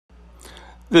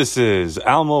This is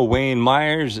Alma Wayne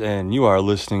Myers, and you are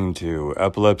listening to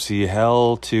Epilepsy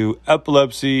Hell to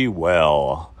Epilepsy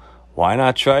Well. Why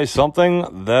not try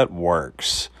something that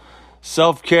works?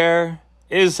 Self-care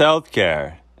is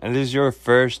healthcare, and it is your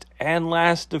first and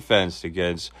last defense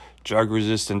against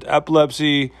drug-resistant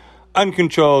epilepsy,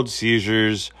 uncontrolled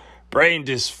seizures, brain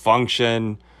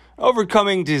dysfunction,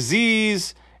 overcoming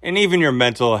disease, and even your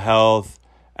mental health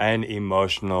and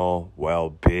emotional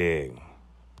well-being.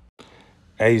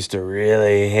 I used to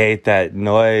really hate that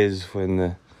noise when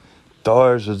the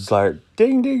doors would start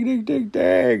ding, ding, ding, ding,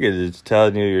 ding, and it's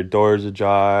telling you your door's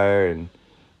ajar, and,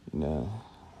 you're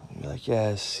like,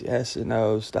 yes, and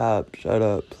no, stop, shut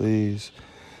up, please.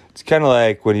 It's kind of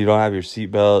like when you don't have your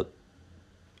seatbelt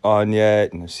on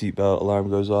yet, and the seatbelt alarm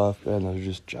goes off, and that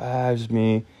just drives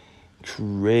me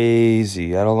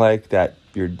crazy. I don't like that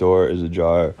your door is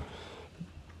ajar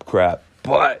crap,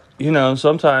 but,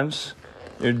 sometimes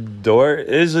your door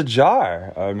is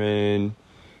ajar. I mean,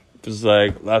 if it's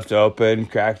like left open,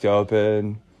 cracked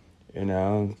open,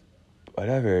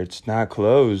 whatever. It's not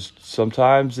closed.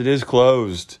 Sometimes it is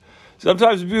closed.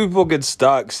 Sometimes people get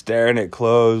stuck staring at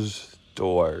closed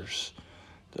doors.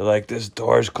 They're like, this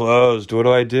door's closed. What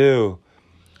do I do?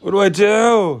 What do I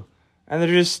do? And they're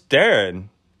just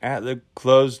staring at the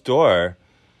closed door.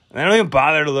 And they don't even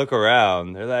bother to look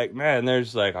around. They're like, man,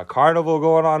 there's like a carnival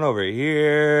going on over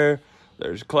here.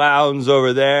 There's clowns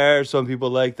over there. Some people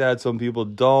like that. Some people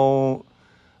don't.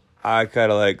 I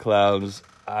kind of like clowns.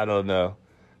 I don't know.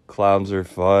 Clowns are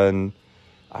fun.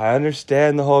 I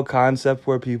understand the whole concept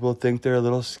where people think they're a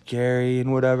little scary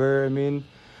and whatever. I mean,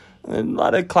 a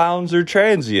lot of clowns are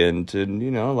transient. And,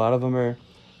 a lot of them are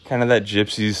kind of that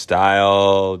gypsy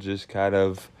style. Just kind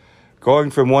of going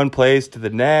from one place to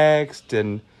the next.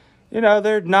 And,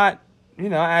 they're not,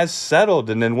 as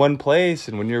settled and in one place.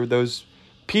 And when you're those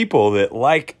people that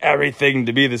like everything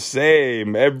to be the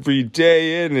same every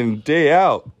day in and day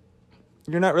out,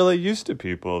 you're not really used to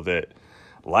people that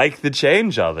like the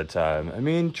change all the time. I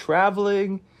mean,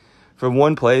 traveling from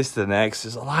one place to the next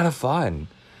is a lot of fun.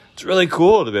 It's really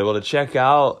cool to be able to check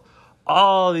out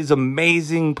all these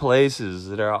amazing places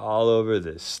that are all over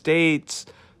the states,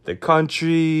 the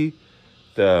country,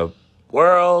 the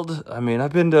world. I mean,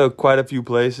 I've been to quite a few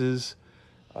places.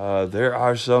 There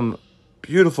are some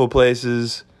beautiful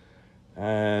places,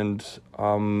 and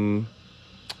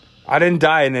I didn't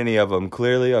die in any of them.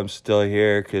 Clearly, I'm still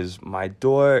here because my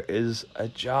door is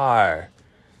ajar.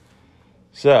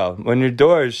 So, when your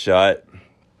door is shut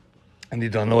and you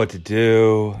don't know what to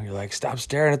do, you're like, stop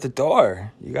staring at the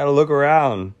door. You got to look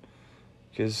around,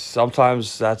 because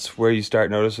sometimes that's where you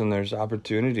start noticing there's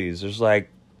opportunities. There's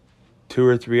like 2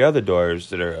 or 3 other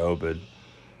doors that are open,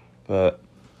 but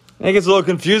it gets a little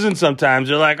confusing sometimes.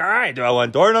 You're like, all right, do I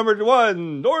want door number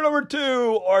 1, door number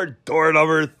 2, or door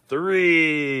number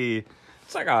 3?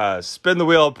 It's like a spin the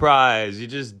wheel prize. You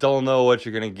just don't know what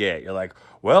you're going to get. You're like,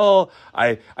 well,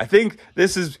 I think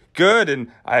this is good,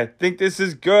 and I think this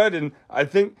is good, and I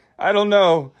don't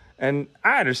know. And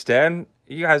I understand.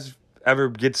 You guys ever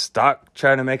get stuck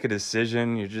trying to make a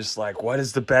decision? You're just like, what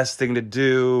is the best thing to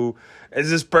do?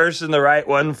 Is this person the right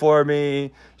one for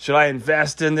me? Should I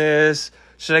invest in this?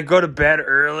 Should I go to bed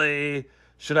early?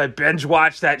 Should I binge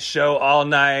watch that show all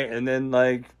night and then,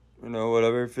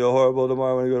 whatever, feel horrible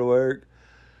tomorrow when I go to work?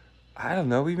 I don't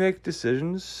know. We make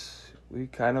decisions. We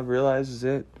kind of realize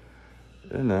that,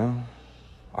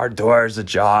 our door is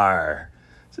ajar.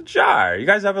 It's a jar. You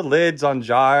guys have lids on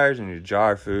jars, and you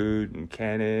jar food and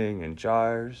canning and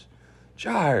jars.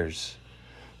 Jars.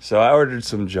 So I ordered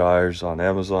some jars on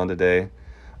Amazon today.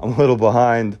 I'm a little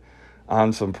behind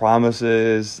on some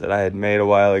promises that I had made a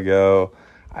while ago.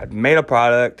 I'd made a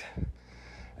product,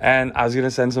 and I was going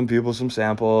to send some people some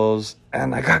samples,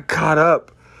 and I got caught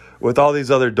up with all these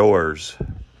other doors.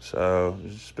 So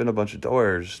there's been a bunch of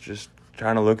doors, just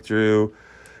trying to look through,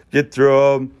 get through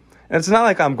them. And it's not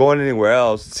like I'm going anywhere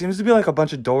else. It seems to be like a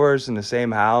bunch of doors in the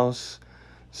same house.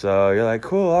 So you're like,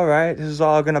 cool, all right, this is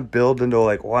all going to build into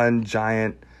like one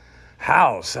giant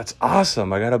house. That's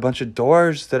awesome. I got a bunch of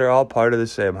doors that are all part of the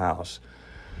same house.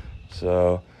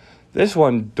 So this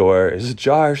one door is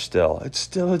ajar still. It's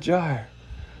still ajar.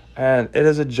 And it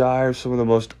is a jar of some of the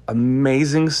most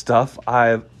amazing stuff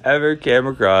I've ever came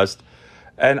across.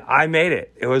 And I made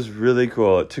it. It was really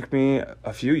cool. It took me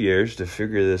a few years to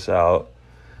figure this out.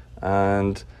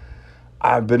 And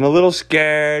I've been a little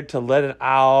scared to let it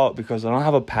out because I don't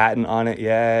have a patent on it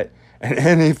yet.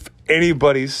 And if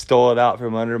anybody stole it out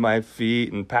from under my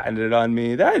feet and patented it on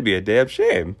me, that'd be a damn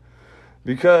shame.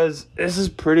 Because this is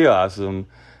pretty awesome.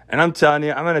 And I'm telling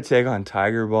you, I'm going to take on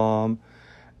Tiger Balm.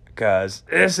 Because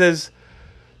this is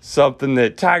something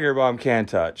that Tiger Balm can't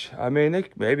touch. I mean,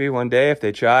 maybe one day if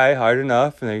they try hard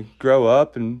enough and they grow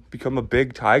up and become a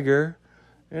big tiger,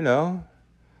 you know,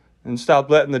 and stop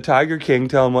letting the Tiger King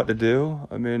tell them what to do.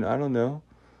 I mean, I don't know.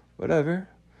 Whatever.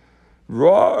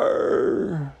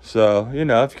 Roar. So,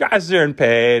 if you guys are in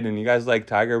pain and you guys like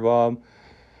Tiger Balm,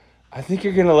 I think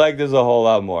you're going to like this a whole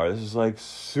lot more. This is like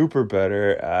super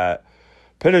better at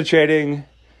penetrating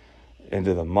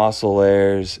into the muscle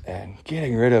layers and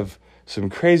getting rid of some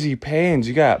crazy pains.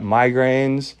 You got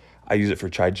migraines. I use it for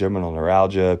trigeminal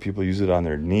neuralgia. People use it on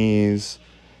their knees.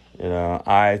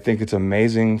 I think it's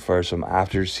amazing for some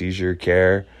after seizure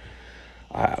care.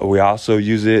 We also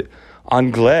use it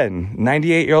on Glenn,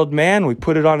 98-year-old man. We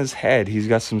put it on his head. He's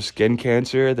got some skin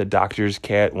cancer. The doctors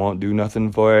won't do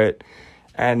nothing for it.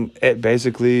 And it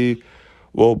basically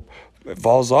it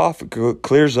falls off. It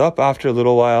clears up after a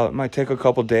little while. It might take a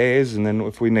couple days. And then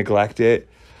if we neglect it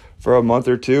for a month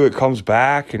or two, it comes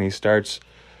back and he starts,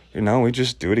 we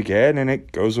just do it again and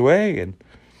it goes away. And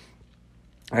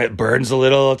it burns a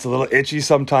little. It's a little itchy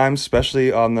sometimes,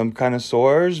 especially on them kind of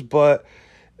sores. But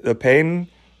the pain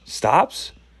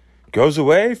stops, goes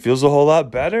away, feels a whole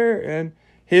lot better. And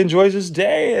he enjoys his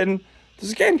day. And the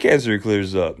skin cancer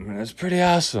clears up. And it's pretty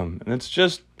awesome. And it's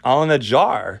just all in a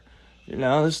jar.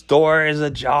 This door is a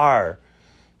jar.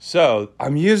 So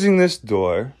I'm using this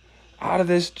door out of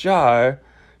this jar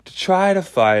to try to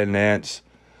finance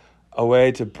a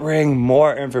way to bring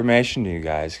more information to you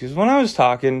guys. Because when I was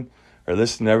talking or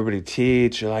listening to everybody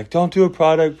teach, you're like, don't do a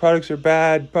product. Products are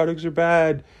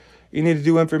bad. You need to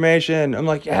do information. I'm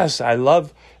like, yes, I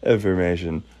love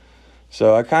information.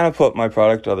 So I kind of put my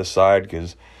product on the side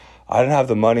because I didn't have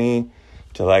the money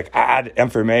to add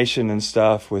information and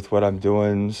stuff with what I'm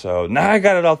doing. So now I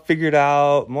got it all figured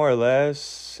out, more or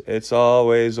less. It's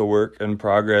always a work in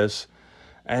progress.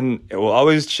 And it will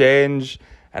always change.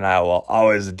 And I will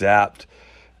always adapt.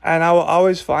 And I will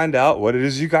always find out what it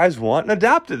is you guys want and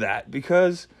adapt to that.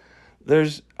 Because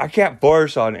I can't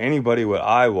force on anybody what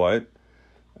I want.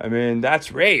 I mean,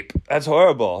 that's rape. That's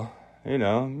horrible. You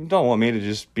don't want me to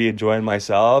just be enjoying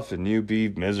myself and you be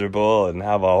miserable and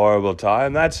have a horrible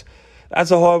time. That's a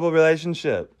horrible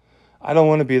relationship. I don't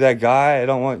want to be that guy. I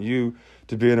don't want you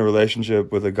to be in a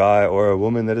relationship with a guy or a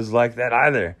woman that is like that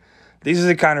either. These are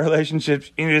the kind of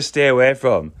relationships you need to stay away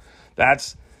from.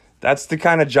 That's the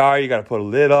kind of jar you got to put a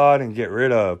lid on and get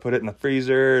rid of. Put it in the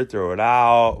freezer, throw it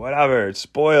out, whatever. It's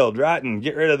spoiled, rotten.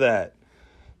 Get rid of that.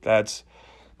 That's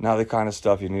not the kind of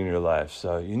stuff you need in your life.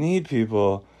 So you need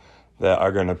people that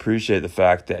are going to appreciate the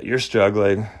fact that you're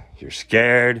struggling, you're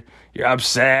scared, you're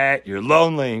upset, you're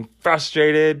lonely,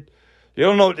 frustrated, you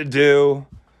don't know what to do,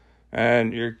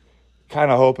 and you're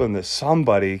kind of hoping that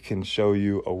somebody can show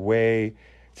you a way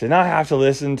to not have to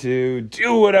listen to,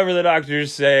 do whatever the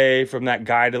doctors say from that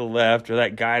guy to the left or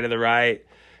that guy to the right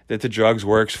that the drugs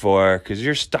works for, because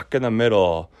you're stuck in the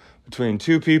middle between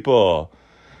two people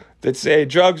that say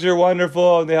drugs are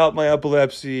wonderful and they help my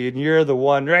epilepsy, and you're the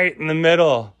one right in the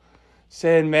middle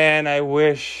saying, man, I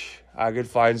wish I could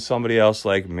find somebody else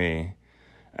like me.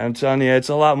 And I'm telling you, it's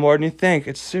a lot more than you think.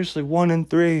 It's seriously 1 in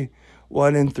 3.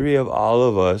 1 in 3 of all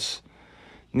of us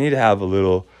need to have a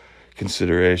little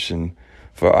consideration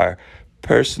for our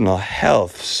personal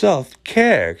health,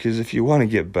 self-care. Because if you want to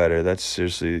get better, that's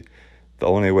seriously the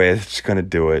only way that's going to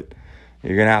do it.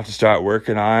 You're going to have to start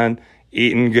working on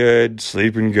eating good,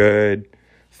 sleeping good,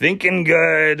 thinking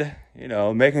good,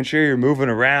 making sure you're moving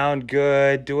around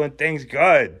good, doing things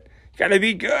good. You got to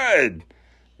be good.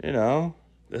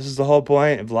 This is the whole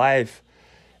point of life,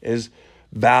 is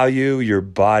value your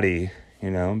body,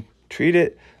 treat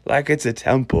it like it's a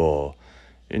temple,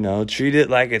 treat it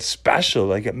like it's special,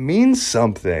 like it means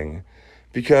something,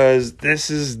 because this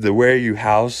is where you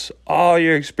house all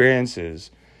your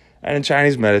experiences. And in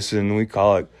Chinese medicine, we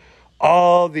call it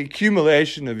all the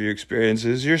accumulation of your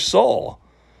experiences, your soul.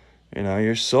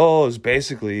 Your soul is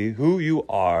basically who you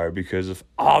are because of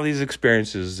all these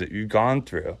experiences that you've gone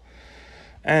through.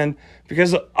 And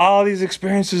because of all these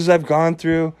experiences I've gone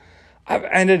through, I've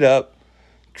ended up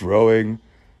growing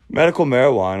medical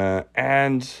marijuana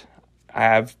and I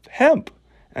have hemp.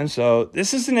 And so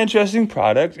this is an interesting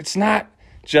product. It's not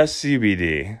just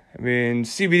CBD. I mean,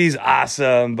 CBD is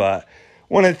awesome, but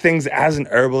one of the things as an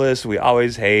herbalist we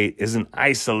always hate is an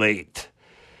isolate.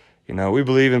 We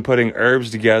believe in putting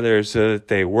herbs together so that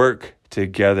they work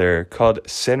together, called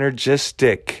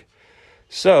synergistic.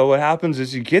 So what happens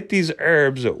is you get these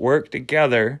herbs that work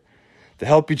together to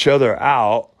help each other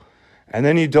out, and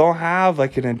then you don't have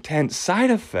an intense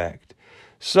side effect.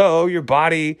 So your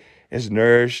body is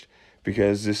nourished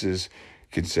because this is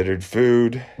considered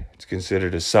food. It's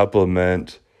considered a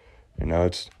supplement.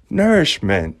 It's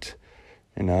nourishment.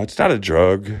 It's not a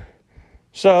drug.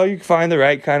 So you can find the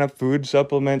right kind of food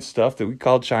supplement stuff that we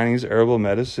call Chinese herbal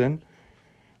medicine,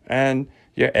 and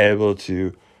you're able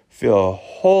to feel a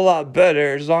whole lot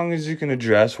better as long as you can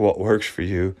address what works for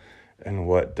you and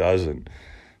what doesn't.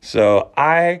 So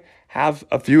I have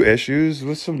a few issues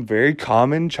with some very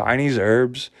common Chinese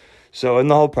herbs. So in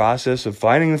the whole process of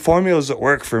finding the formulas that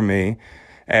work for me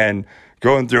and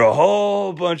going through a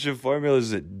whole bunch of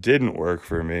formulas that didn't work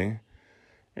for me,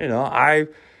 I'm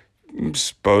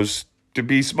supposed to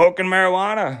be smoking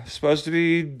marijuana, supposed to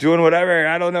be doing whatever.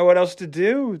 I don't know what else to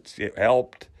do. It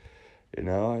helped.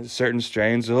 Certain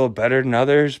strains are a little better than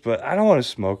others, but I don't want to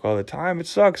smoke all the time. It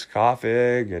sucks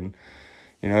coughing and,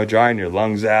 drying your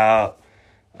lungs out.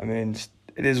 I mean,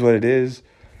 it is what it is.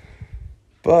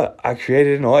 But I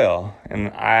created an oil, and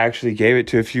I actually gave it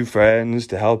to a few friends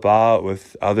to help out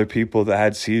with other people that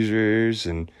had seizures.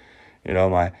 And,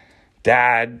 my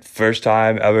dad, first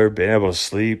time ever been able to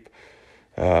sleep.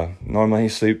 Normally he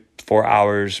sleeps 4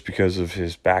 hours because of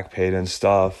his back pain and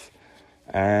stuff.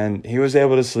 And he was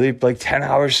able to sleep like 10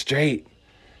 hours straight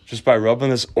just by rubbing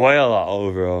this oil all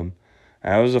over him.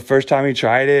 And it was the first time he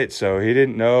tried it, so he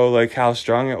didn't know like how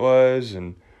strong it was.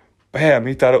 And bam,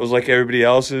 he thought it was like everybody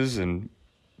else's. And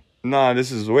nah,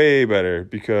 this is way better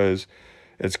because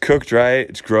it's cooked right,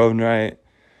 it's grown right,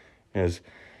 it's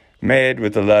made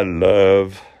with a lot of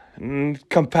love and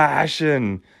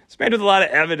compassion. It's made with a lot of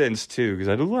evidence too, because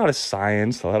I do a lot of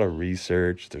science, a lot of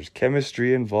research. There's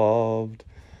chemistry involved.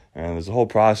 And there's a whole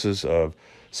process of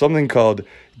something called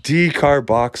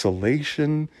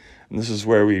decarboxylation. And this is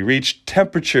where we reach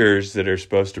temperatures that are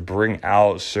supposed to bring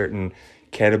out certain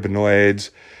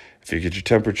cannabinoids. If you get your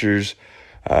temperatures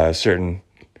too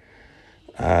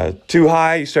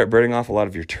high, you start burning off a lot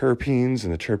of your terpenes.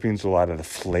 And the terpenes are a lot of the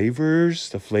flavors,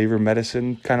 the flavor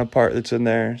medicine kind of part that's in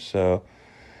there.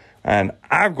 And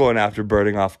I'm going after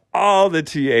burning off all the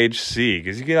THC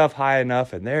because you get off high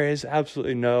enough and there is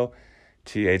absolutely no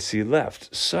THC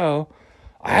left. So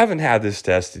I haven't had this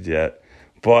tested yet,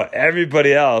 but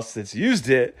everybody else that's used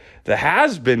it, that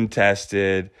has been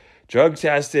tested, drug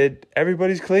tested,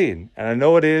 everybody's clean. And I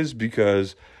know it is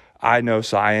because I know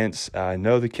science. I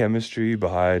know the chemistry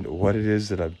behind what it is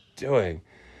that I'm doing.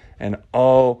 And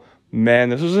oh man,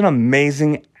 this was an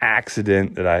amazing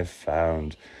accident that I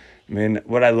found. I mean,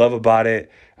 what I love about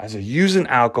it is I use an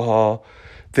alcohol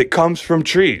that comes from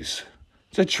trees.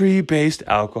 It's a tree-based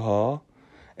alcohol.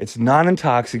 It's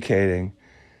non-intoxicating,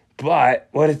 but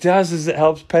what it does is it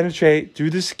helps penetrate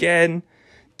through the skin,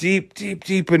 deep, deep,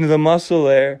 deep into the muscle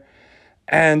layer,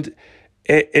 and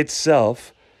it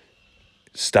itself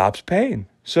stops pain.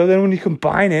 So then when you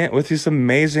combine it with this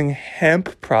amazing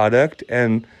hemp product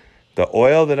and the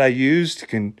oil that I use to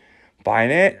combine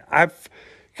it, I've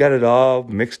got it all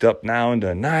mixed up now into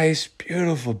a nice,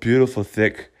 beautiful, beautiful,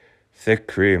 thick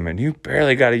cream, and you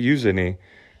barely got to use any,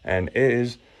 and it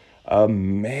is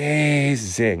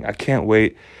amazing. I can't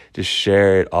wait to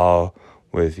share it all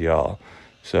with y'all.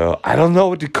 So I don't know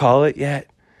what to call it yet.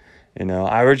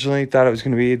 I originally thought it was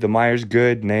going to be the Myers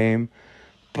Good name,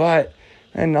 but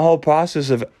in the whole process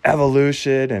of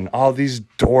evolution and all these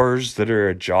doors that are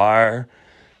ajar,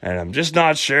 and I'm just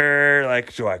not sure,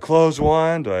 like, do I close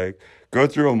one? Do I go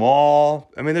through them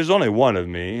all? I mean, there's only one of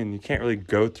me, and you can't really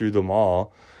go through them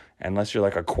all unless you're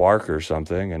like a quark or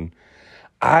something, and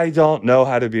I don't know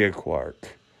how to be a quark.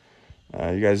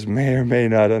 You guys may or may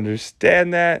not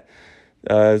understand that.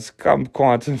 It's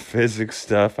quantum physics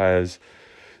stuff.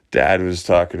 Dad was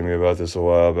talking to me about this a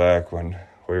while back when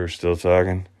we were still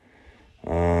talking.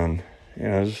 Maybe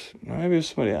it was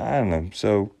somebody, I don't know.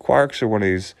 So quarks are one of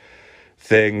these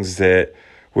things that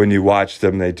when you watch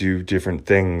them, they do different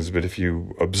things. But if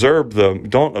you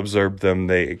don't observe them,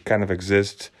 they kind of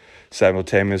exist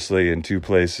simultaneously in two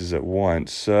places at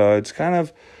once. So it's kind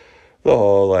of the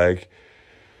whole like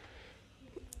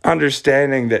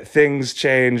understanding that things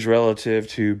change relative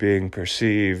to being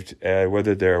perceived,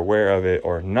 whether they're aware of it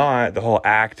or not. The whole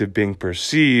act of being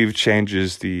perceived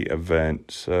changes the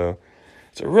event. So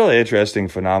it's a really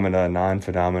interesting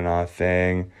non-phenomena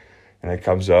thing, and it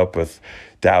comes up with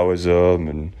Taoism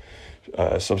and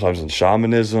sometimes in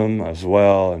shamanism as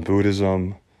well, and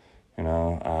Buddhism.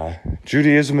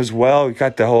 Judaism as well. We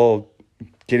got the whole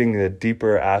getting the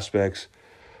deeper aspects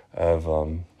of,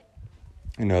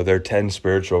 their 10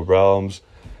 spiritual realms.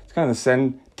 It's kind of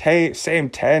the same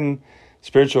 10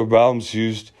 spiritual realms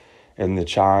used in the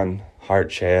Chan, Heart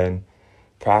Chan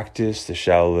practice, the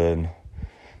Shaolin.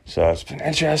 So it's been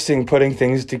interesting putting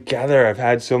things together. I've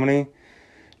had so many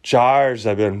jars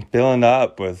I've been filling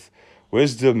up with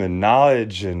wisdom and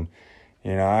knowledge and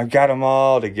I got them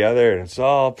all together and it's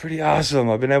all pretty awesome.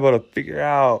 I've been able to figure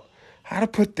out how to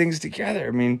put things together.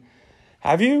 I mean,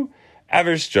 have you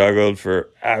ever struggled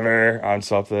forever on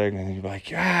something and you're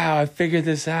like, yeah, I figured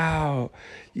this out.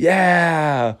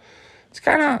 Yeah. It's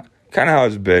kind of how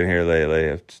it's been here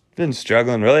lately. I've been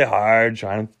struggling really hard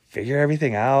trying to figure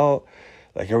everything out.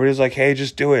 Like everybody's like, hey,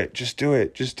 just do it. Just do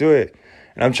it. Just do it.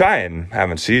 And I'm trying,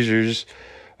 having seizures,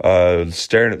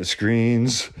 staring at the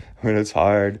screens when it's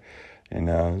hard.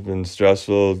 It's been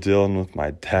stressful dealing with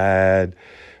my dad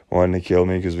wanting to kill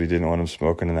me because we didn't want him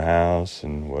smoking in the house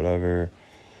and whatever.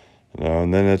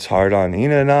 And then it's hard on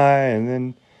Ina and I.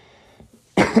 And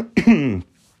then,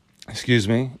 excuse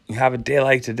me, you have a day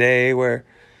like today where,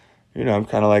 I'm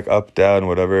kind of like up, down,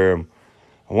 whatever.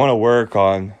 I want to work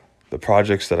on the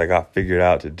projects that I got figured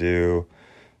out to do.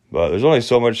 But there's only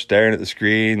so much staring at the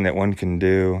screen that one can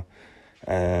do.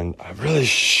 And I really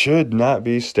should not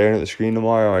be staring at the screen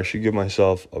tomorrow. I should give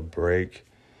myself a break.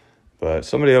 But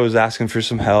somebody was asking for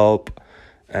some help.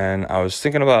 And I was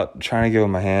thinking about trying to give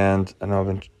them a hand. I know I've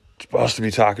been supposed to be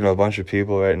talking to a bunch of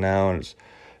people right now. And it's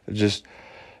just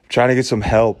trying to get some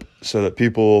help so that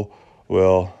people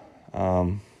will...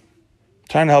 trying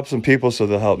to help some people so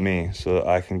they'll help me. So that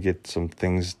I can get some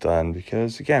things done.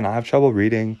 Because, again, I have trouble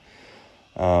reading.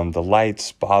 The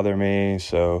lights bother me.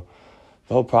 So...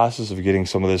 the whole process of getting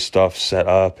some of this stuff set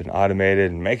up and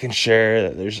automated and making sure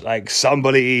that there's like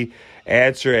somebody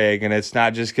answering and it's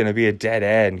not just going to be a dead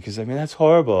end. Because, that's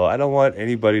horrible. I don't want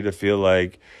anybody to feel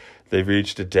like they've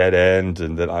reached a dead end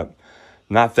and that I'm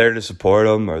not there to support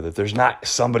them or that there's not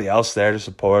somebody else there to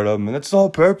support them. And that's the whole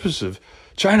purpose of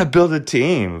trying to build a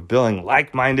team, building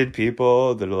like-minded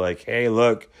people that are like, hey,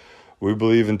 look, we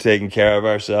believe in taking care of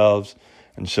ourselves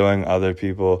and showing other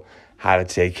people how to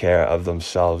take care of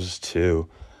themselves too.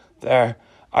 There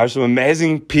are some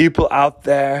amazing people out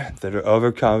there that are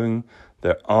overcoming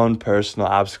their own personal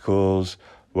obstacles,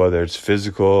 whether it's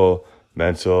physical,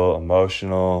 mental,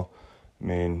 emotional.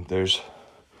 There's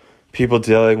people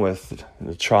dealing with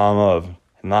the trauma of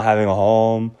not having a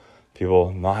home,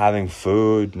 people not having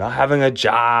food, not having a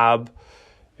job,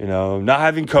 not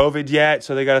having COVID yet,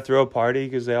 so they got to throw a party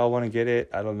because they all want to get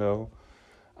it. I don't know.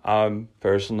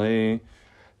 Personally,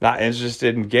 not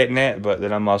interested in getting it, but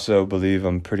then I'm also believe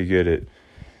I'm pretty good at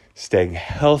staying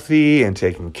healthy and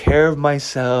taking care of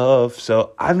myself.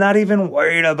 So I'm not even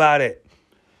worried about it.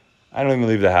 I don't even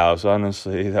leave the house,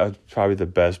 honestly. That's probably the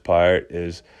best part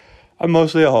is I'm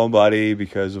mostly a homebody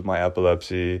because of my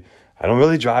epilepsy. I don't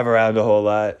really drive around a whole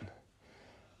lot.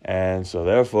 And so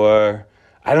therefore,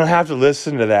 I don't have to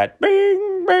listen to that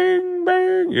bing, bing,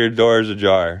 bing, your door's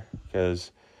ajar.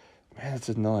 Because, man, it's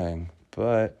annoying.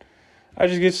 But I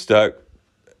just get stuck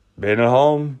being at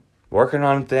home, working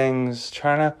on things,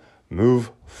 trying to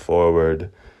move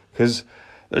forward. Because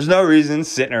there's no reason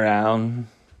sitting around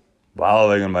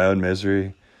wallowing in my own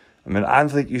misery. I don't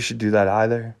think you should do that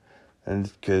either.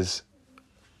 And because,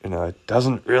 it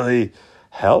doesn't really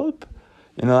help.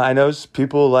 I know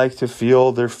people like to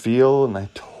feel their feel, and I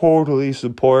totally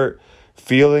support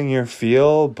feeling your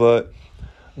feel. But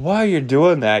while you're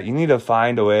doing that, you need to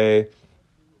find a way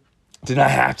to not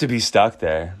have to be stuck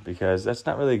there, because that's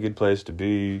not really a good place to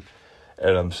be.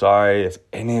 And I'm sorry if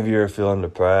any of you are feeling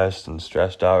depressed and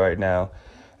stressed out right now.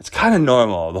 It's kind of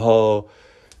normal. The whole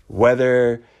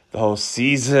weather, the whole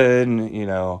season,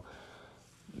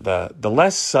 the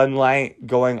less sunlight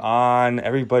going on.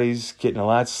 Everybody's getting a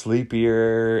lot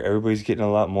sleepier. Everybody's getting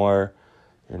a lot more,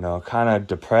 kind of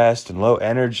depressed and low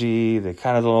energy. They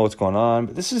kind of don't know what's going on.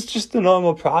 But this is just the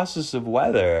normal process of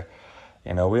weather.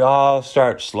 We all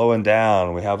start slowing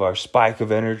down. We have our spike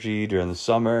of energy during the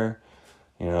summer,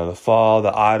 the fall,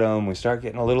 the autumn. We start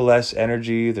getting a little less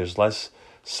energy. There's less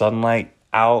sunlight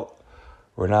out.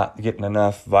 We're not getting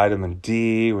enough vitamin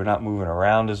D. We're not moving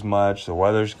around as much. The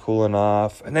weather's cooling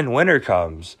off. And then winter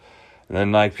comes.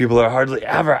 And then, people are hardly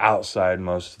ever outside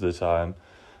most of the time.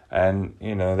 And,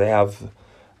 they have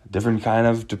a different kind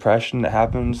of depression that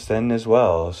happens then as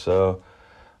well. So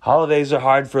holidays are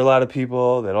hard for a lot of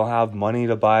people. They don't have money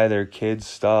to buy their kids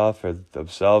stuff or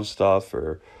themselves stuff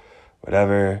or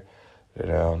whatever.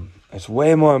 It's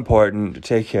way more important to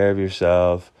take care of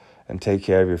yourself and take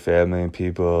care of your family and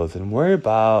people than worry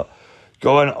about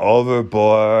going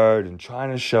overboard and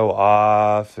trying to show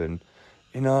off. And,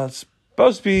 it's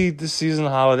supposed to be the season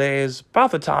of holidays,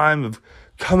 about the time of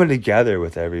coming together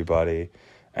with everybody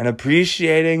and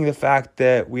appreciating the fact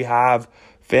that we have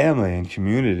family and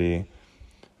community.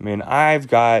 I've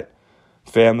got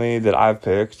family that I've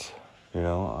picked,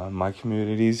 my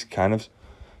community's kind of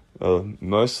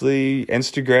mostly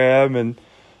Instagram and,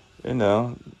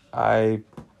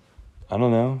 I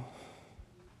don't know.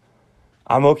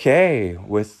 I'm okay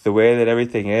with the way that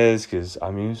everything is because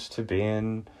I'm used to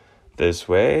being this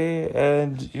way.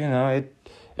 And,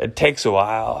 it takes a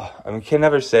while. I mean, can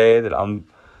never say that I'm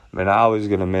always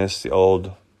going to miss the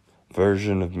old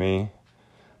version of me.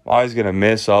 I'm always going to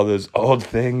miss all those old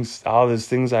things, all those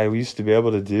things I used to be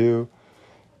able to do,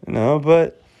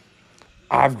 but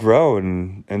I've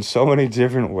grown in so many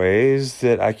different ways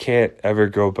that I can't ever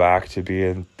go back to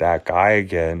being that guy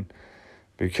again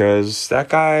because that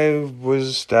guy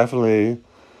was definitely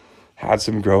had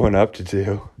some growing up to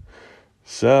do.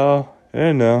 So,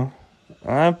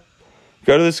 I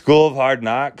go to the school of hard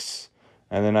knocks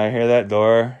and then I hear that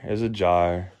door is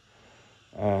ajar.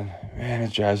 And man,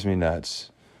 it drives me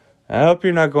nuts. I hope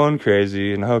you're not going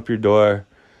crazy and I hope your door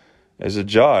is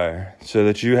ajar so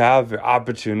that you have your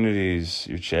opportunities,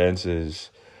 your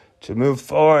chances to move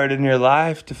forward in your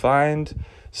life, to find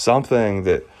something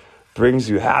that brings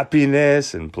you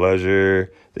happiness and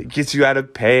pleasure, that gets you out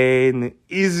of pain, that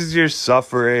eases your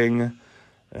suffering,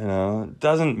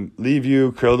 doesn't leave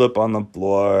you curled up on the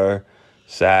floor,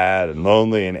 sad and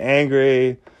lonely and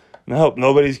angry. And I hope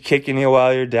nobody's kicking you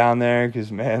while you're down there because,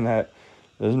 man,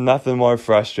 there's nothing more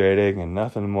frustrating and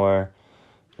nothing more,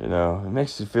 it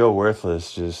makes you feel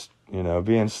worthless just,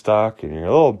 being stuck and you're a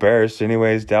little embarrassed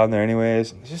anyways, down there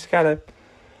anyways. You just gotta,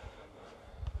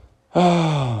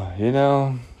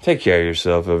 take care of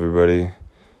yourself, everybody.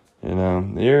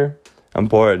 You're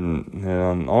important.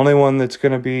 The only one that's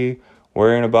going to be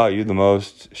worrying about you the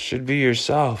most should be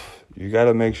yourself. You got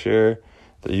to make sure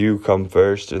that you come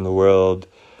first in the world,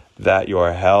 that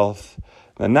your health,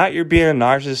 and not you're being a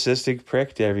narcissistic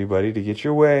prick to everybody to get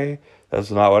your way.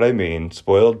 That's not what I mean.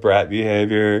 Spoiled brat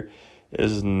behavior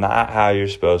is not how you're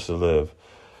supposed to live.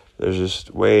 There's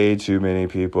just way too many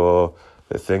people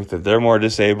that think that they're more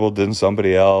disabled than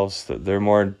somebody else, that they're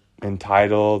more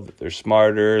entitled, that they're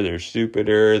smarter, they're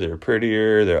stupider, they're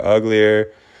prettier, they're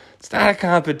uglier. It's not a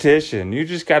competition. You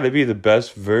just got to be the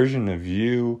best version of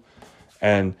you.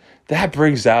 And that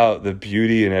brings out the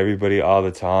beauty in everybody all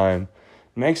the time.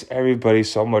 It makes everybody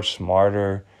so much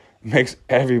smarter. It makes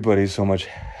everybody so much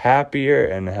happier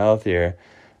and healthier.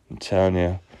 I'm telling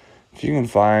you, if you can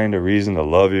find a reason to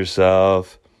love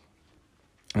yourself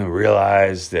and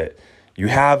realize that you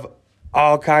have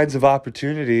all kinds of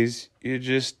opportunities, you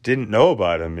just didn't know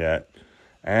about them yet.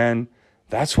 And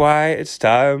that's why it's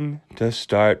time to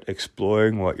start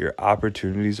exploring what your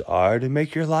opportunities are to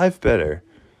make your life better.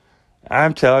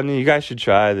 I'm telling you, you guys should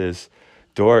try this.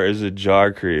 Door is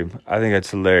ajar cream. I think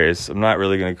that's hilarious. I'm not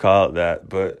really going to call it that,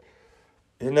 but,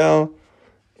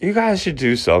 you guys should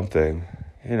do something.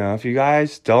 If you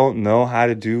guys don't know how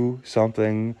to do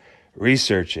something,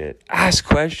 research it. Ask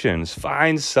questions.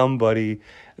 Find somebody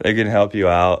that can help you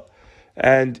out.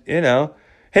 And,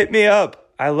 hit me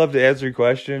up. I love to answer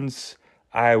questions.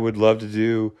 I would love to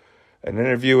do an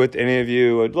interview with any of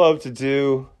you. I'd love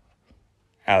to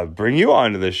bring you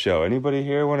onto the show. Anybody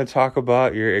here want to talk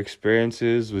about your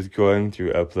experiences with going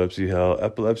through epilepsy hell,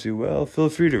 epilepsy well? Feel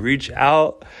free to reach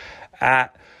out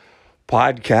at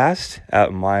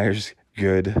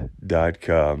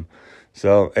podcast@myersgood.com.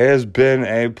 So it has been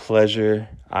a pleasure.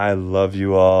 I love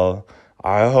you all.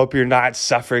 I hope you're not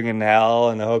suffering in hell,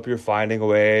 and I hope you're finding a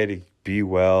way to be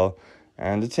well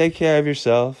and to take care of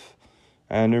yourself.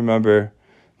 And remember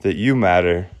that you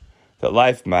matter, that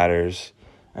life matters,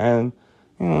 and,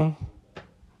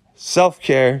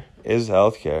 self-care is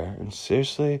healthcare. And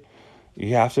seriously,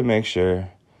 you have to make sure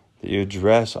that you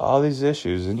address all these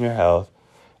issues in your health,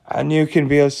 and you can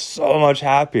be so much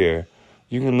happier.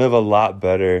 You can live a lot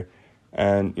better,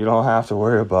 and you don't have to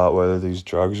worry about whether these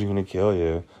drugs are going to kill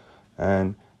you.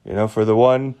 And, for the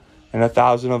 1 in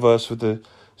 1,000 of us with the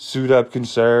suit-up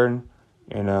concern,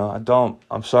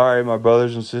 I'm sorry, my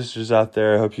brothers and sisters out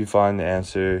there. I hope you find the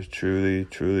answer. Truly,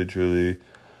 truly, truly.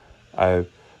 I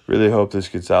really hope this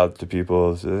gets out to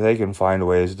people so that they can find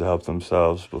ways to help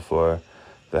themselves before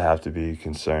they have to be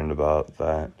concerned about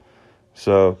that.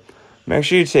 So make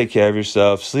sure you take care of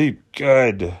yourself. Sleep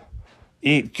good.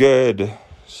 Eat good.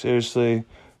 Seriously,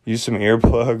 use some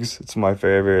earplugs. It's my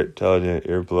favorite. Telling you,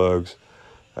 earplugs.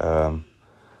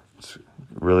 It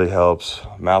really helps.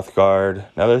 Mouth guard.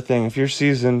 Another thing, if you're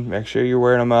seasoned, make sure you're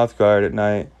wearing a mouth guard at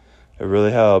night. It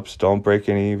really helps. Don't break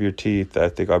any of your teeth. I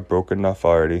think I've broken enough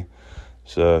already.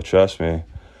 So trust me,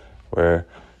 get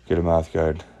a mouth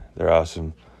guard. They're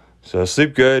awesome. So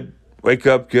sleep good. Wake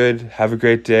up good. Have a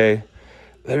great day.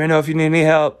 Let me know if you need any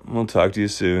help. We'll talk to you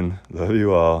soon. Love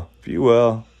you all. Be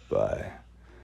well. Bye.